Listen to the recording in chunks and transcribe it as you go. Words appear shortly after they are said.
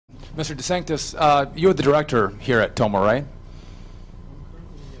Mr. DeSanctis, you're the director here at Tomah, right?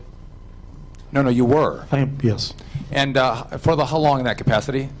 No, you were. I am, yes. And for how long in that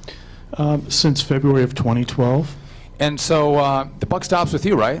capacity? Since February of 2012. And so the buck stops with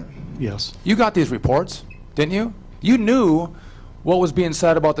you, right? Yes. You got these reports, didn't you? You knew what was being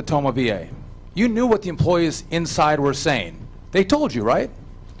said about the Tomah VA. You knew what the employees inside were saying. They told you, right?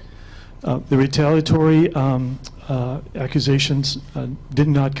 The retaliatory accusations did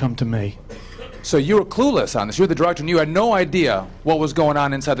not come to me. So you were clueless on this. You're the director, and you had no idea what was going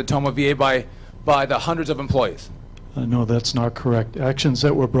on inside the Tomah VA by the hundreds of employees. No, that's not correct. Actions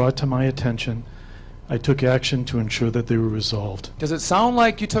that were brought to my attention, I took action to ensure that they were resolved. Does it sound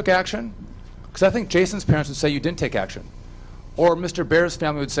like you took action? Because I think Jason's parents would say you didn't take action. Or Mr. Bear's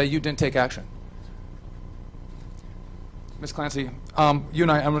family would say you didn't take action. Ms. Clancy, you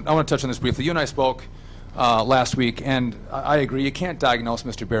and I want to touch on this briefly. You and I spoke last week, and I agree, you can't diagnose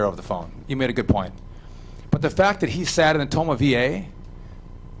Mr. Bear over the phone. You made a good point. But the fact that he sat in the Tomah VA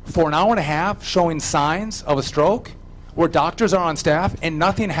for an hour and a half showing signs of a stroke, where doctors are on staff and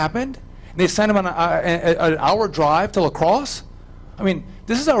nothing happened, and they sent him on an hour drive to La Crosse? I mean,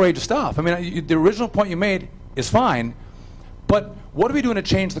 this is outrageous stuff. I mean, the original point you made is fine, but what are we doing to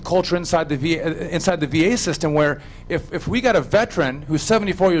change the culture inside the VA system, where if we got a veteran who's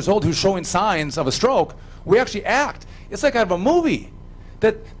 74 years old who's showing signs of a stroke, we actually act? It's like out of a movie,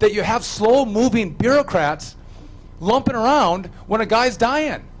 that you have slow-moving bureaucrats lumping around when a guy's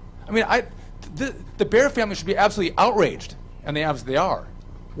dying. I mean, the Bear family should be absolutely outraged, and they obviously are.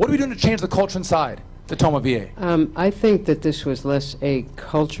 What are we doing to change the culture inside the Tomah VA? I think that this was less a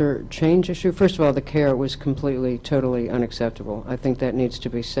culture change issue. First of all, the care was completely, totally unacceptable. I think that needs to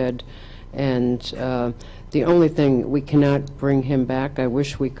be said. And the only thing, we cannot bring him back. I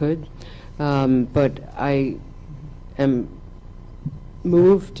wish we could. But I am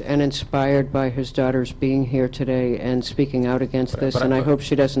moved and inspired by his daughters being here today and speaking out against this, and I hope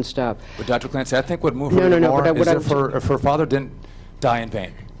she doesn't stop. But Dr. Clancy, I think what moved her more is if her father didn't die in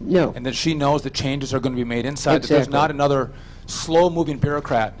vain. No. And that she knows that changes are going to be made inside, Exactly. that there's not another slow-moving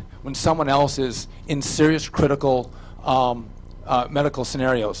bureaucrat when someone else is in serious critical medical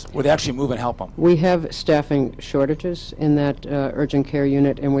scenarios where they actually move and help them. We have staffing shortages in that urgent care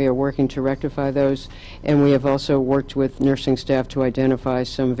unit, and we are working to rectify those. And we have also worked with nursing staff to identify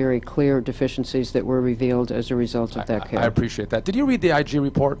some very clear deficiencies that were revealed as a result of that care. I appreciate that. Did you read the IG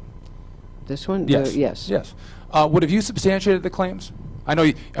report? This one? Yes. Yes. Yes. Would have you substantiated the claims? I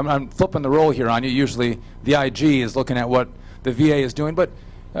know I'm flipping the role here on you. Usually the IG is looking at what the VA is doing, but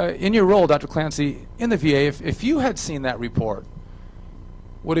in your role, Dr. Clancy, in the VA, if you had seen that report,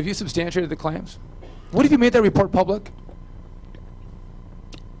 would have you substantiated the claims? Would have you made that report public?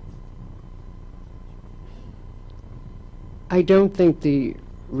 I don't think the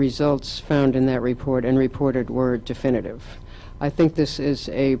results found in that report and reported were definitive. I think this is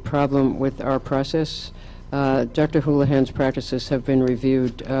a problem with our process. Dr. Houlihan's practices have been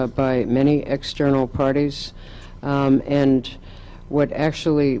reviewed by many external parties, and what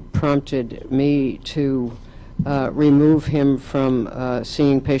actually prompted me to remove him from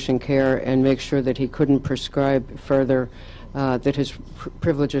seeing patient care and make sure that he couldn't prescribe further, that his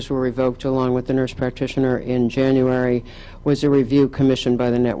privileges were revoked along with the nurse practitioner in January, was a review commissioned by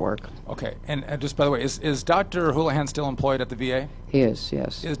the network. Okay, and just by the way, is Dr. Houlihan still employed at the VA? He is,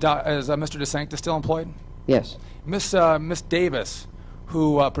 yes. Is Mr. DeSanctis still employed? Yes. Miss Davis,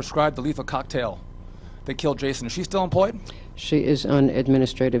 who prescribed the lethal cocktail that killed Jason, is she still employed? She is on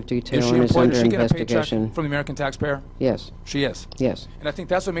administrative detail Is she and is employed? under Does she get a investigation. paycheck from the American taxpayer? Yes. She is. Yes. And I think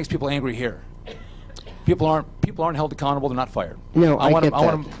that's what makes people angry here. People aren't held accountable. They're not fired. No, I get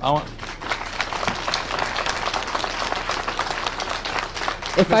that.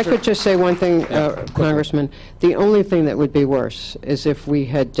 If I could just say one thing, Congressman, the only thing that would be worse is if we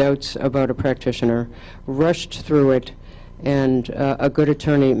had doubts about a practitioner, rushed through it, and a good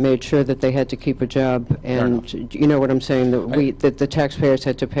attorney made sure that they had to keep a job, and you know what I'm saying, that the taxpayers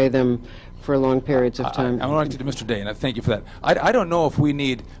had to pay them for long periods of time. I want to do Mr. Day, and I thank you for that. I don't know if we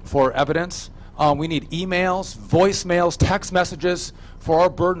need, for evidence, we need emails, voicemails, text messages for our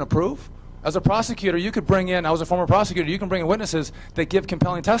burden of proof. As a prosecutor, you could bring in, I was a former prosecutor, you can bring in witnesses that give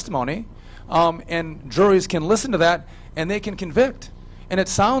compelling testimony, and juries can listen to that, and they can convict. And it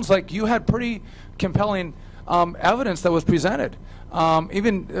sounds like you had pretty compelling evidence that was presented.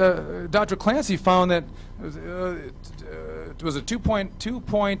 Even Dr. Clancy found that it was a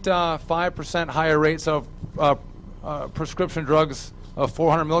 2.5% higher rates of prescription drugs of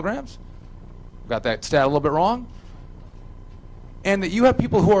 400 milligrams. Got that stat a little bit wrong. And that you have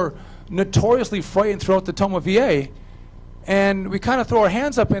people who are notoriously frightened throughout the Tomah VA And we kind of throw our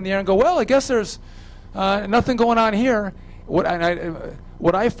hands up in the air and go, well, I guess there's nothing going on here. What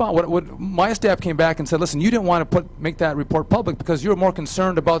I found, what my staff came back and said, listen, you didn't want to make that report public because you were more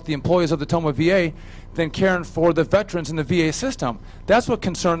concerned about the employees of the Tomah VA than caring for the veterans in the VA system. That's what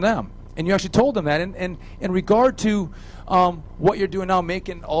concerned them. And you actually told them that. And in regard to what you're doing now,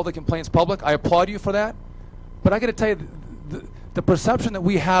 making all the complaints public, I applaud you for that. But I got to tell you, the perception that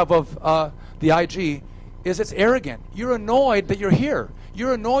we have of the IG is it's arrogant. You're annoyed that you're here.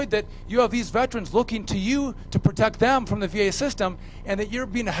 You're annoyed that you have these veterans looking to you to protect them from the VA system, and that you're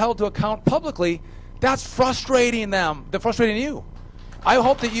being held to account publicly. That's frustrating them. They're frustrating you. I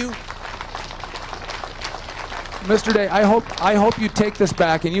hope that you, Mr. Day, I hope you take this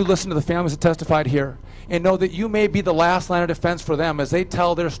back and you listen to the families that testified here and know that you may be the last line of defense for them as they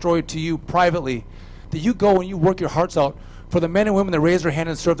tell their story to you privately, that you go and you work your hearts out for the men and women that raised their hand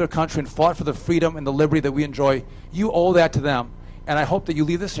and served their country and fought for the freedom and the liberty that we enjoy. You owe that to them. And I hope that you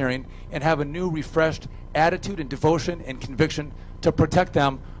leave this hearing and have a new, refreshed attitude and devotion and conviction to protect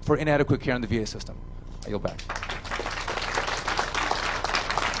them for inadequate care in the VA system. I yield back.